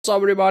So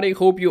everybody,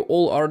 hope you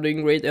all are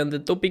doing great, and the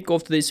topic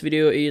of today's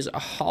video is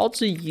how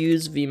to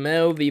use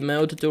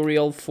Vimeo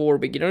tutorial for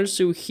beginners.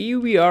 So here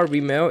we are.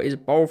 Vimeo is a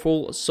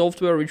powerful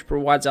software which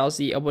provides us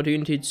the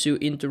opportunity to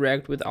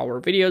interact with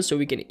our videos, so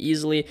we can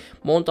easily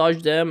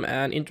montage them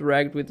and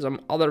interact with some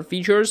other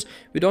features.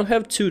 We don't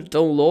have to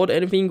download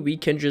anything, we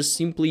can just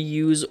simply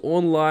use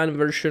online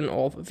version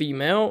of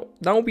Vimeo.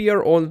 Now we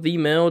are on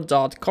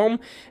vimeo.com,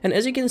 and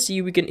as you can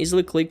see, we can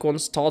easily click on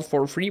start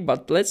for free,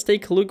 but let's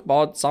take a look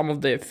about some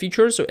of the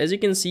features. So as you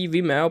can see,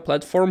 Vimeo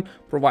platform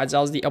provides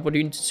us the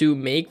opportunity to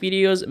make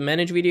videos,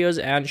 manage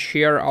videos, and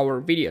share our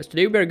videos.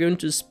 Today we are going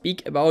to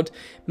speak about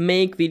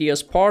make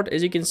videos part.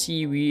 As you can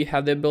see, we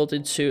have the ability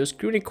to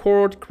screen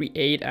record,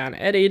 create and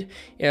edit,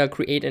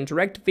 create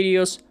interactive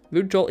videos,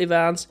 virtual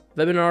events,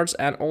 webinars,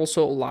 and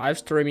also live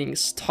streaming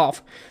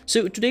stuff.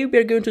 So today we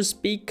are going to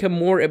speak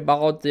more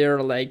about their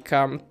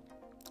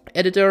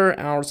editor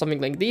or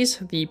something like this,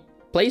 the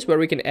place where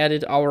we can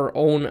edit our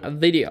own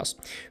videos.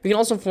 We can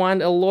also find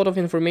a lot of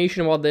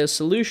information about their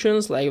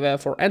solutions,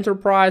 like for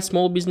enterprise,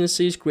 small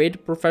businesses,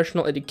 creative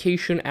professional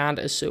education, and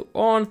so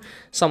on.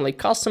 Some like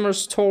customer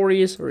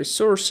stories,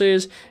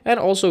 resources, and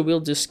also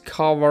we'll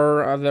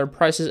discover their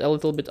prices a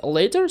little bit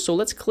later. So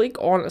let's click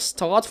on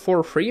start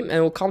for free, and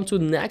we'll come to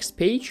the next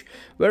page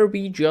where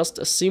we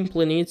just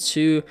simply need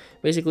to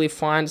basically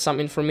find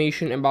some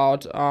information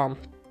about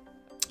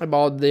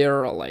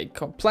their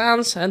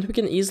plans, and we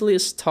can easily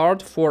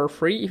start for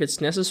free if it's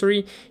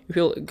necessary. If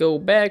we'll go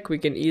back, we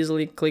can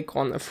easily click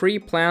on a free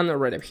plan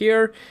right up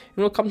here, and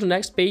we'll come to the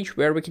next page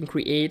where we can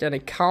create an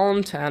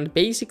account, and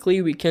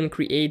basically we can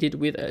create it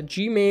with a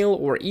Gmail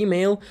or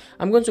email.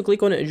 I'm going to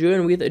click on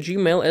join with a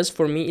Gmail, as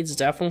for me it's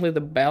definitely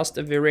the best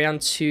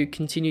variant to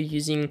continue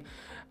using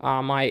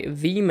my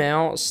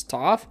Vimeo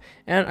stuff,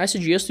 and I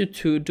suggest you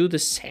to do the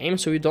same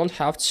so you don't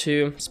have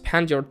to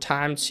spend your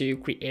time to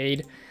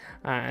create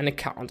an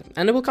account.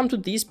 And it will come to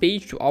this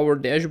page, to our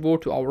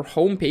dashboard, to our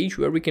home page,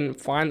 where we can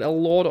find a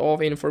lot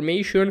of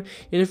information.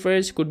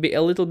 Interface could be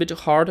a little bit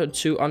hard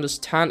to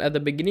understand at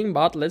the beginning,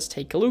 but let's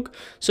take a look.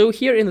 So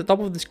here in the top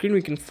of the screen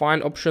we can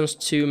find options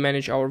to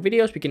manage our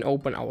videos. We can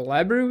open our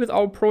library with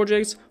our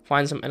projects,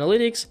 find some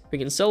analytics, we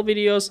can sell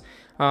videos,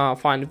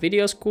 find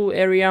video school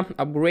area,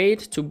 upgrade,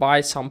 to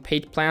buy some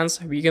paid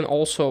plans. We can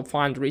also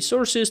find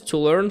resources to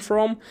learn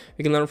from.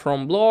 We can learn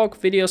from blog,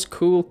 video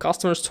school,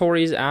 customer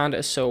stories,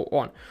 and so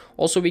on.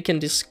 Also, we can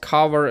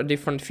discover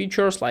different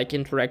features like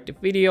interactive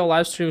video,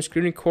 live stream,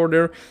 screen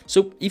recorder.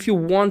 So if you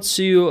want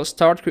to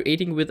start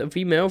creating with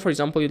Vimeo, for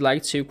example, you'd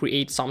like to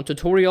create some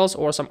tutorials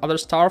or some other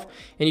stuff,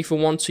 and if you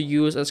want to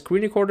use a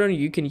screen recorder,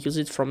 you can use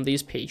it from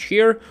this page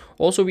here.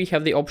 Also, we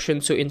have the option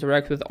to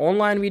interact with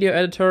online video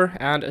editor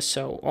and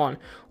so on.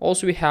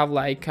 Also, we have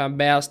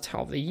best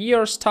of the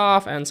year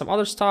stuff and some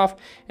other stuff,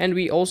 and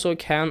we also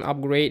can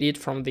upgrade it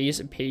from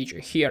this page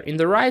here. In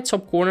the right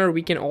top corner,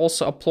 we can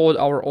also upload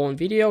our own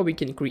video. We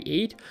can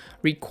create,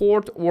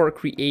 record, or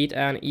create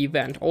an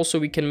event. Also,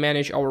 we can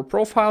manage our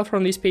profile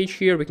from this page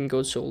here. We can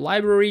go to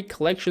library,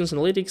 collections,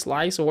 analytics,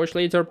 likes, watch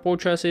later,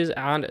 purchases,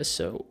 and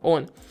so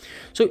on.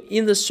 So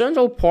in the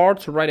central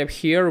part right up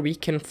here, we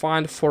can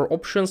find 4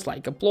 options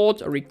like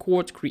upload,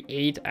 record,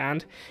 create,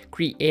 and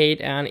create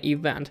an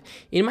event.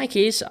 In my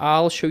case,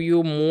 I'll show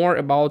you more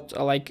about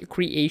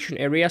creation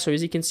area. So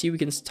as you can see, we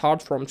can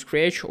start from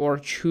scratch or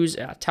choose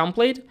a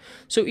template.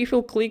 So if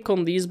you'll click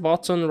on this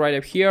button right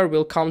up here,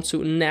 we'll come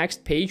to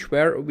next page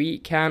where we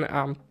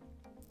can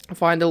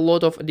find a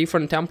lot of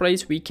different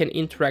templates we can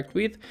interact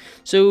with.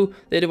 So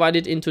they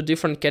divided into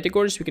different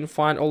categories. We can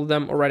find all of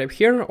them right up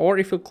here, or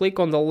if you click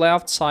on the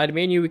left side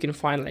menu, we can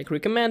find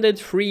recommended,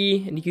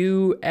 free,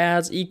 new,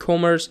 ads,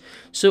 e-commerce.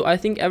 So I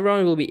think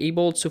everyone will be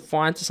able to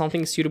find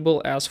something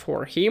suitable as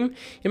for him.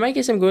 In my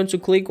case, I'm going to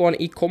click on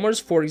e-commerce.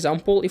 For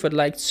example, if I'd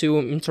like to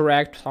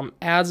interact some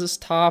ads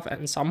stuff,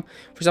 and some,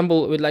 for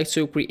example, we'd like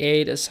to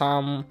create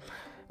some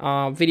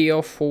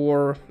video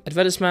for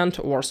advertisement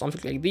or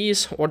something like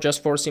this, or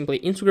just for simply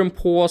Instagram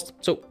post.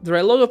 So there are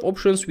a lot of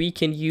options we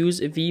can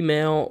use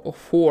Vimeo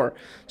for.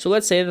 So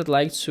let's say that I'd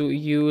like to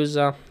use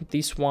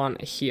this one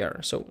here.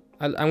 So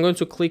I'm going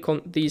to click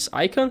on this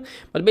icon,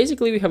 but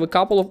basically we have a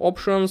couple of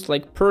options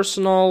like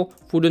personal,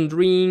 food and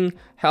drink,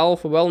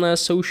 health, wellness,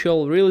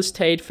 social, real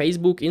estate,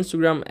 Facebook,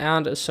 Instagram,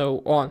 and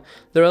so on.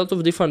 There are a lot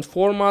of different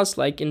formats,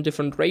 like in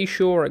different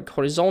ratio, like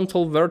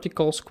horizontal,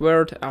 vertical,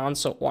 squared, and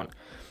so on.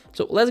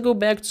 So let's go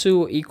back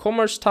to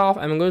e-commerce stuff.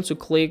 I'm going to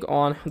click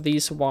on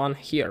this one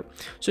here.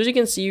 So as you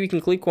can see, we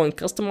can click on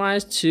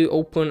customize to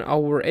open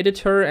our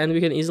editor, and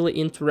we can easily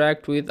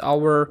interact with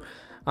our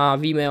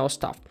Vimeo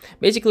stuff.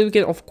 Basically, we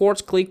can of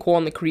course click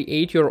on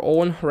create your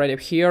own right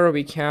up here.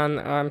 We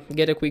can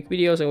get a quick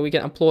videos, and we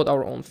can upload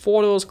our own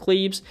photos,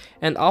 clips,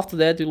 and after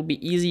that it will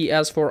be easy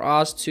as for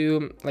us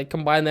to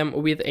combine them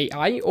with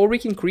AI, or we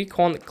can click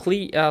on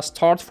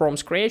start from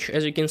scratch.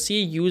 As you can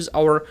see, use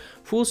our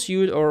full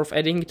suite of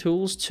editing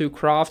tools to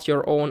craft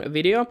your own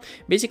video.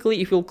 Basically,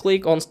 if you'll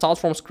click on start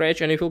from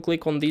scratch, and if you'll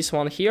click on this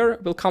one here,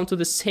 we'll come to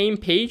the same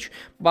page,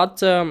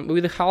 but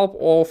with the help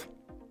of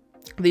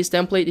this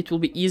template, it will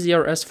be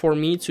easier as for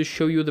me to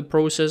show you the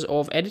process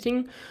of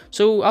editing.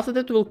 So after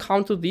that, we'll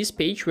come to this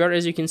page where,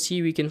 as you can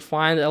see, we can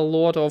find a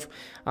lot of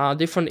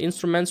different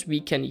instruments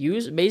we can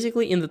use.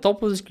 Basically, in the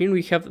top of the screen,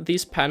 we have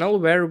this panel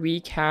where we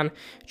can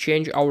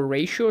change our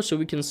ratio. So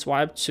we can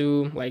swipe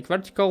to like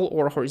vertical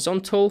or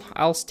horizontal.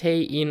 I'll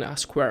stay in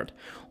squared.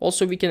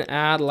 Also, we can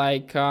add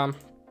like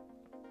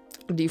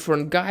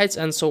different guides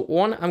and so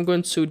on. I'm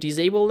going to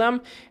disable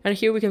them, and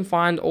here we can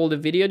find all the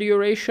video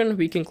duration.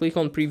 We can click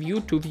on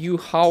preview to view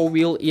how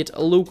will it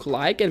look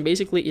like, and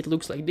basically it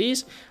looks like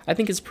this. I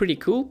think it's pretty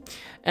cool.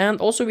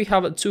 And also we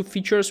have two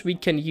features we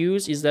can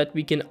use, is that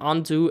we can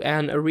undo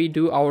and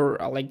redo our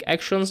like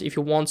actions. If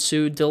you want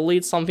to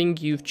delete something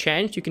you've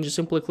changed, you can just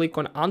simply click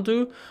on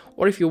undo,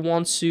 or if you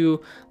want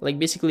to like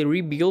basically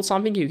rebuild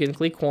something, you can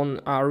click on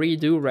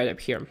redo right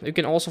up here. You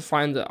can also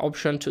find the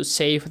option to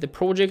save the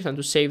project and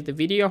to save the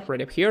video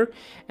right up here,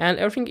 and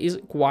everything is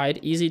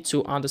quite easy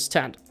to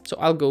understand. So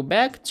I'll go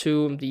back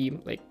to the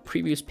like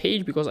previous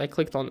page because I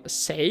clicked on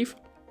save,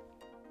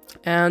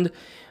 and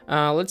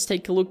let's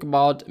take a look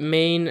about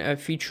main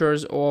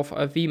features of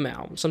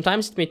Vimeo.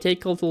 Sometimes it may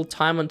take a little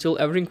time until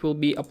everything will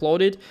be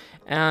uploaded,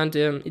 and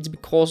it's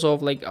because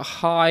of like a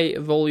high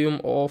volume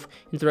of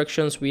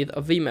interactions with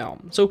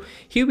Vimeo. So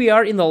here we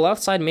are in the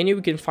left side menu.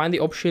 We can find the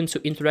option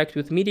to interact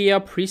with media,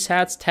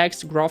 presets,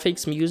 text,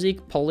 graphics,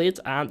 music, palette,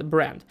 and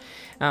brand.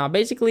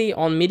 Basically,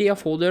 on media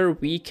folder,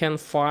 we can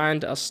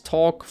find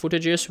stock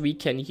footages we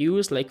can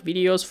use, like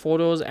videos,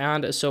 photos,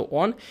 and so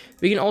on.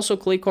 We can also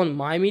click on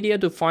my media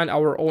to find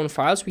our own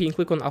files. We can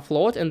click on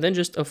upload and then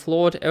just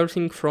upload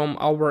everything from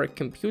our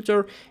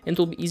computer, and it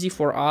will be easy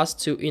for us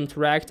to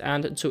interact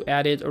and to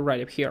add it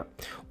right up here.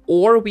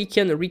 Or we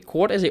can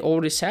record, as I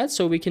already said,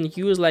 so we can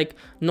use like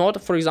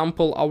not, for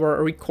example,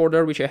 our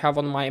recorder which I have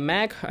on my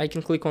Mac. I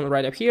can click on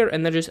right up here,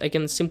 and then I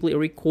can simply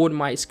record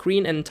my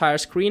screen, an entire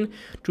screen,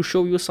 to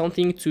show you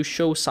something, to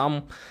show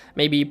some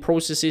maybe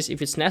processes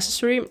if it's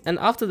necessary. And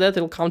after that,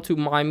 it'll come to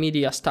my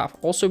media stuff.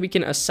 Also, we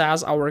can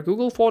access our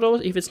Google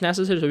Photos if it's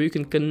necessary, so you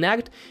can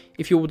connect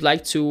if you would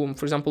like to,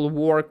 for example,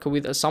 work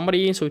with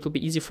somebody, so it will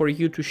be easy for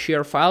you to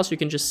share files. You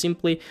can just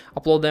simply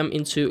upload them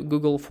into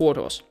Google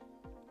Photos.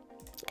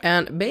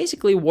 And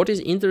basically what is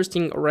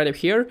interesting right up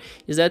here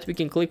is that we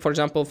can click, for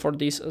example, for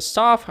this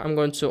stuff. I'm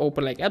going to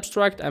open like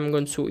abstract. I'm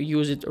going to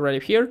use it right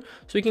up here.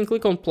 So we can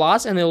click on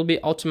plus, and it will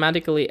be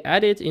automatically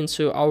added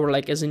into our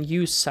like as a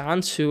new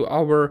sound to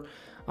our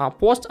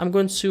post. I'm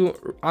going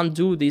to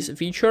undo this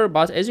feature,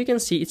 but as you can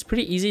see, it's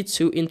pretty easy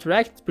to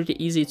interact,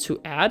 pretty easy to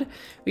add.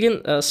 We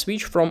can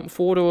switch from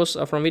photos,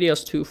 from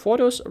videos to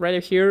photos right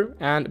up here,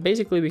 and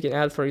basically we can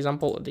add, for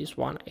example, this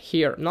one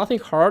here. Nothing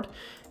hard.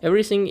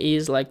 Everything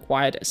is like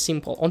quite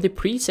simple. On the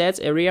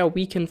presets area,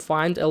 we can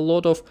find a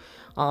lot of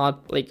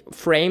like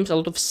frames, a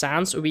lot of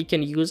sounds we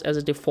can use as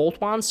a default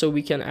one, so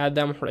we can add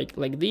them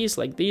like this,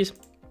 like this.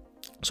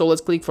 So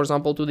let's click, for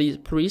example, to this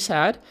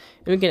preset,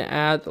 and we can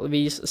add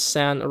this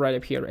sound right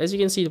up here. As you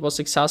can see, it was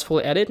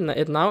successfully added,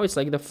 and now it's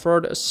like the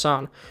third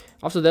sound.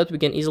 After that, we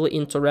can easily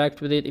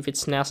interact with it if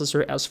it's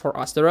necessary as for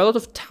us. There are a lot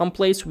of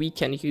templates we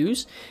can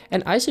use,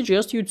 and I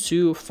suggest you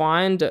to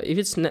find if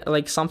it's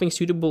like something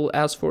suitable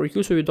as for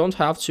you, so you don't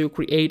have to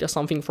create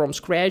something from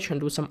scratch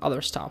and do some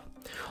other stuff.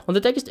 On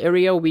the text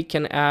area, we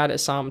can add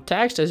some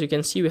text. As you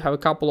can see, we have a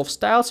couple of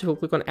styles. If you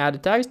click on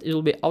add text, it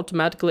will be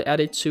automatically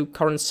added to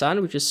current sound,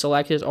 which is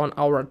selected on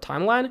our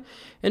timeline,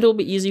 and it will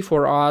be easy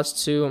for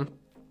us to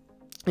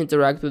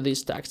interact with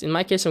this text. In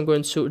my case, I'm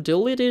going to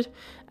delete it.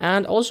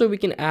 And also we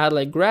can add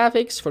like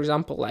graphics, for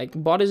example, like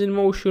bodies in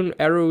motion,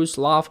 arrows,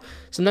 laugh.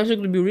 Sometimes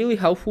it could be really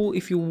helpful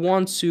if you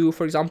want to,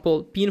 for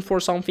example, pin for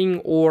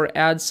something or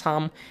add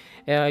some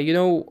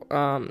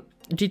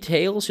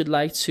details you'd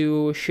like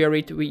to share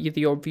it with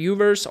your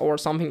viewers or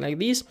something like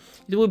this.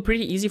 It will be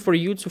pretty easy for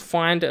you to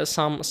find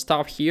some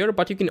stuff here,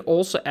 but you can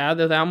also add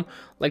them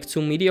like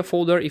to media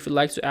folder if you'd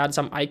like to add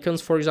some icons,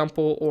 for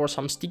example, or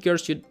some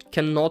stickers you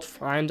cannot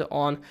find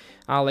on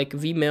like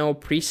Vimeo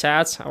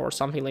presets or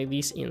something like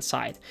this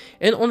inside.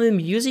 And on the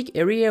music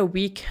area,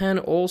 we can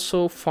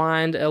also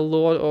find a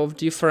lot of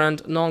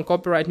different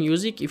non-copyright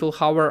music. If we'll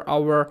hover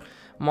our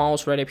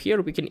mouse right up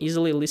here, we can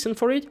easily listen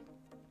for it.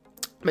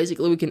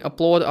 Basically, we can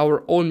upload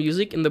our own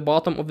music in the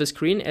bottom of the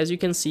screen, as you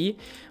can see.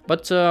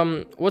 But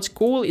what's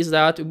cool is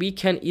that we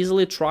can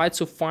easily try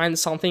to find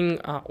something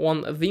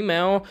on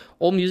Vimeo.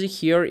 All music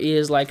here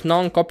is like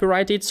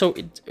non-copyrighted, so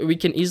we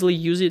can easily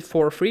use it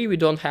for free. We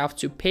don't have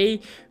to pay.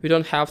 We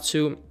don't have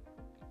to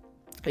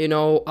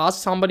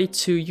ask somebody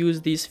to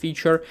use this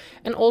feature.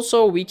 And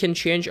also we can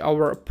change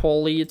our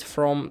palette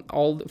for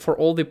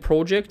all the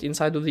project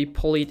inside of the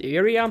palette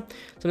area.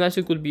 Sometimes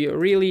it could be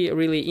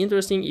really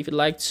interesting if you'd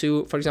like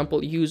to, for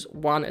example, use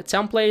one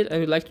template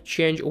and you'd like to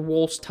change a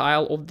wall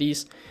style of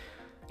this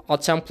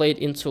template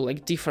into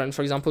like different,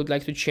 for example, you'd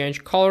like to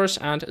change colors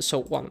and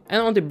so on.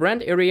 And on the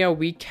brand area,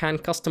 we can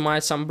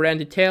customize some brand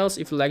details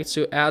if you'd like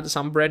to add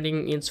some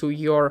branding into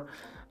your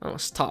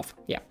stuff.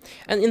 Yeah,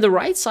 and in the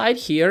right side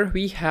here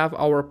we have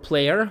our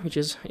player, which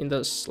is in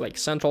this like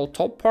central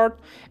top part,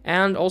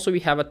 and also we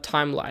have a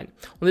timeline.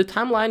 On the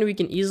timeline, we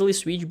can easily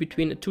switch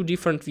between two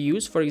different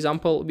views. For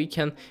example, we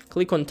can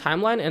click on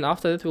timeline, and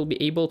after that we'll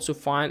be able to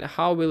find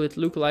how will it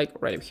look like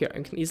right up here.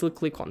 You can easily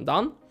click on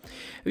done.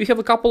 We have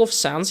a couple of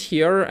sands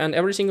here, and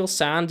every single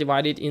sand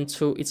divided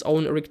into its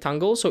own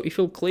rectangle. So if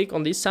you'll click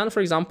on this sand,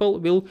 for example,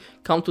 we'll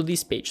come to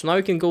this page. Now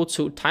you can go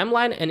to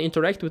timeline and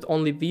interact with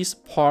only this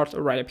part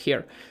right up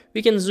here.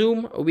 We can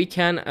zoom, we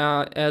can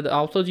add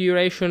auto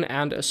duration,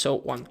 and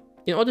so on.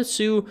 In order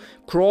to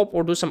crop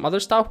or do some other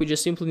stuff, we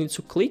just simply need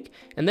to click,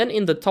 and then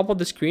in the top of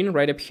the screen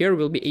right up here,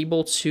 we'll be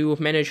able to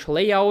manage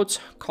layout,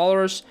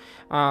 colors,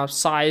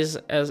 size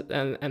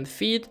and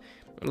feed.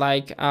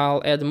 Like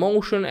I'll add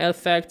motion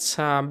effects,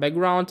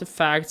 background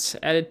effects,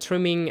 edit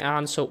trimming,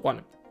 and so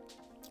on.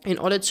 In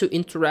order to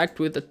interact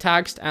with the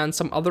text and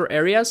some other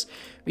areas,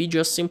 we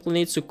just simply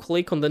need to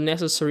click on the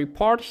necessary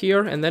part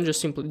here, and then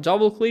just simply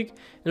double click,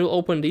 and it will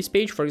open this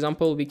page. For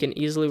example, we can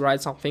easily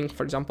write something,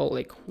 for example,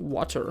 like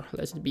water,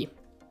 let it be.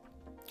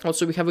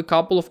 Also, we have a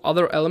couple of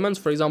other elements,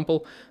 for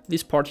example,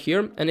 this part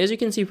here. And as you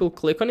can see, if we'll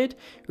click on it,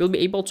 we'll be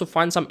able to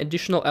find some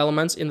additional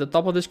elements in the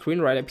top of the screen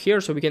right up here.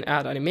 So we can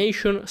add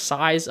animation,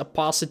 size,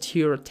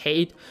 opacity,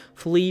 rotate,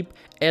 flip,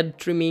 add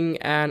trimming,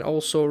 and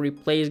also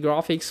replace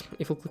graphics.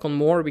 If we click on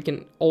more, we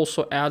can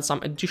also add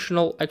some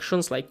additional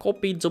actions like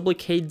copy,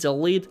 duplicate,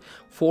 delete,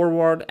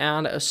 forward,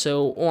 and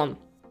so on.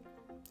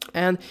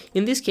 And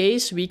in this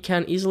case, we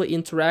can easily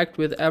interact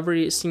with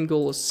every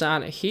single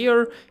sand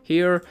here,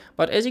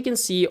 but as you can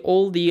see,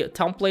 all the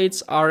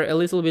templates are a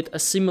little bit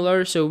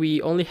similar, so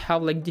we only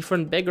have like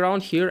different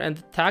background here, and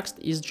the text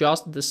is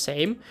just the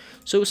same.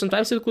 So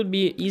sometimes it could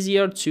be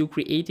easier to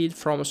create it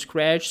from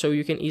scratch, so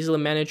you can easily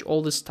manage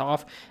all the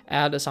stuff,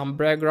 add some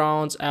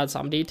backgrounds, add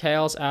some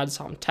details, add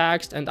some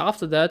text, and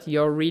after that,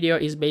 your video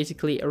is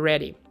basically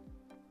ready.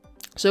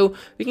 So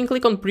we can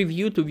click on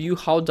preview to view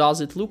how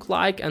does it look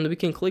like, and we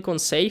can click on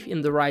save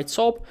in the right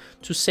top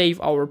to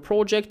save our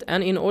project.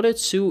 And in order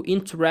to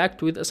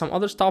interact with some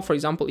other stuff, for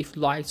example, if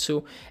you like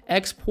to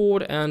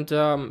export and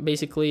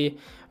basically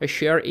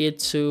share it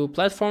to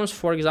platforms,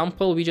 for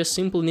example, we just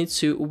simply need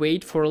to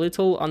wait for a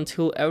little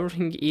until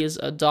everything is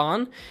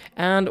done.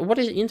 And what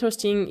is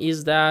interesting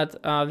is that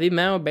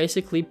Vimeo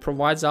basically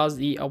provides us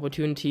the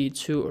opportunity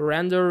to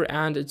render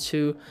and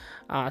to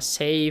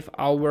save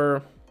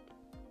our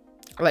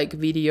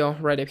video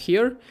right up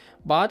here.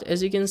 But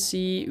as you can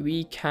see,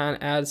 we can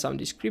add some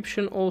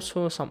description,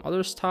 also some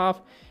other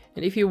stuff,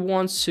 and if you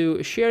want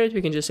to share it,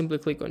 we can just simply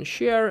click on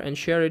share and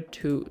share it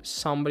to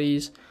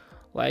somebody's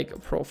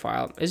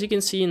profile. As you can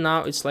see,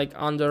 now it's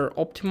under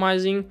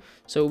optimizing,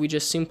 so we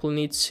just simply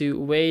need to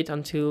wait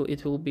until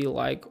it will be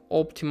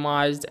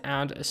optimized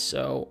and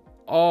so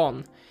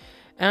on.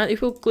 And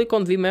if we'll click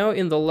on Vimeo,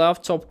 in the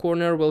left top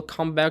corner, we'll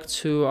come back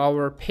to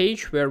our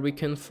page where we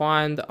can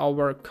find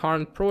our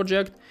current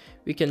project.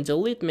 We can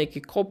delete, make a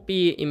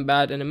copy,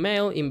 embed an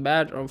email,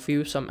 embed or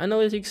view some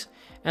analytics,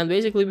 and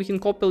basically we can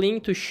copy a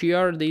link to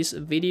share this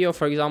video,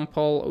 for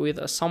example, with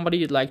somebody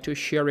you'd like to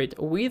share it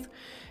with.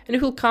 And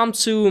if we'll come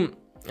to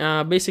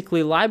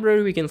basically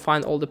library, we can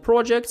find all the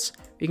projects.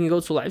 We can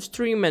go to live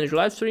stream, manage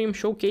live stream,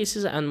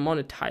 showcases, and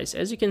monetize.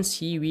 As you can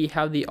see, we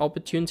have the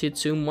opportunity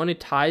to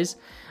monetize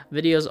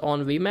videos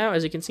on Vimeo.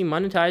 As you can see,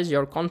 monetize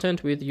your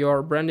content with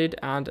your branded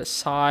and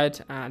site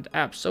and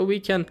apps. So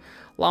we can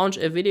launch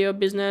a video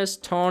business,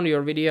 turn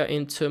your video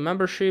into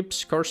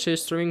memberships,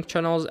 courses, streaming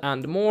channels,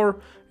 and more,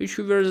 reach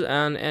viewers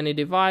on any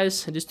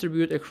device,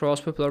 distribute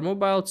across popular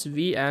mobile,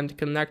 TV, and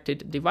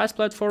connected device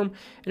platform,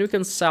 and we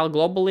can sell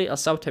globally,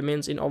 accept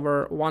payments in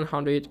over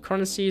 100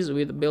 currencies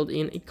with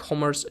built-in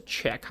e-commerce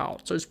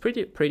checkout. So it's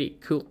pretty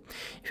cool.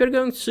 If you're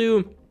going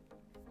to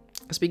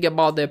speak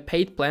about the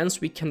paid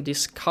plans, we can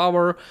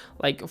discover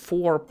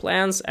 4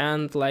 plans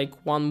and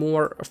 1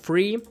 more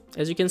free.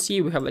 As you can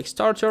see, we have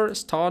starter,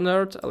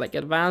 standard,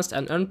 advanced,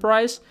 and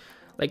enterprise.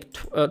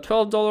 $12,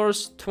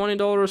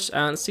 $20,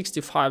 and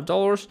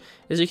 $65.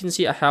 As you can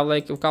see, I have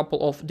a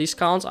couple of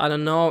discounts. I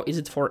don't know, is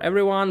it for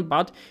everyone,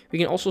 but we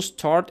can also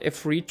start a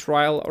free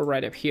trial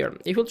right up here.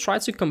 If we try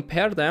to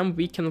compare them,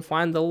 we can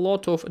find a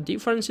lot of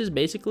differences.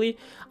 Basically,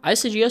 I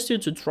suggest you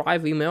to try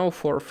Vimeo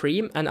for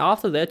free, and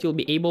after that you'll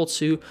be able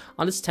to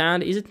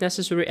understand is it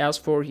necessary as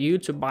for you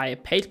to buy a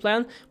paid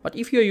plan. But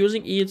if you're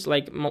using it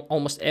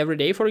almost every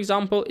day, for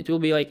example, it will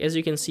be as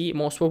you can see,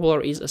 most popular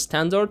is a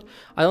standard.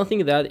 I don't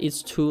think that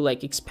it's too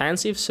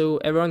expensive, so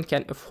everyone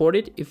can afford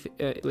it if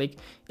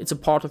it's a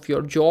part of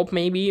your job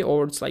maybe,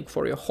 or it's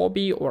for your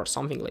hobby or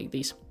something like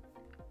this.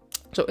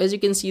 So as you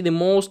can see, the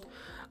most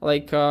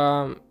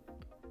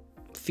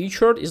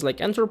featured is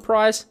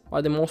enterprise,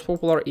 but the most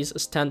popular is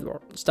standard.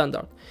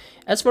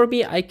 As for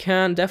me, I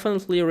can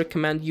definitely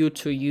recommend you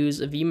to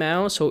use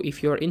Vimeo. So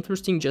if you're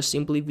interested, just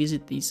simply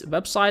visit this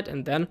website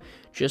and then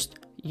just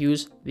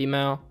use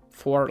Vimeo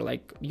for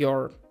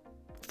your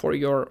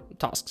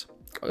tasks.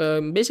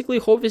 Basically,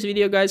 hope this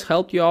video, guys,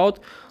 helped you out.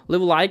 Leave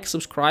a like,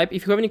 subscribe.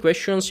 If you have any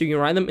questions, you can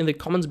write them in the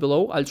comments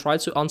below. I'll try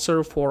to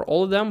answer for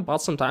all of them, but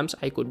sometimes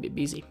I could be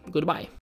busy. Goodbye.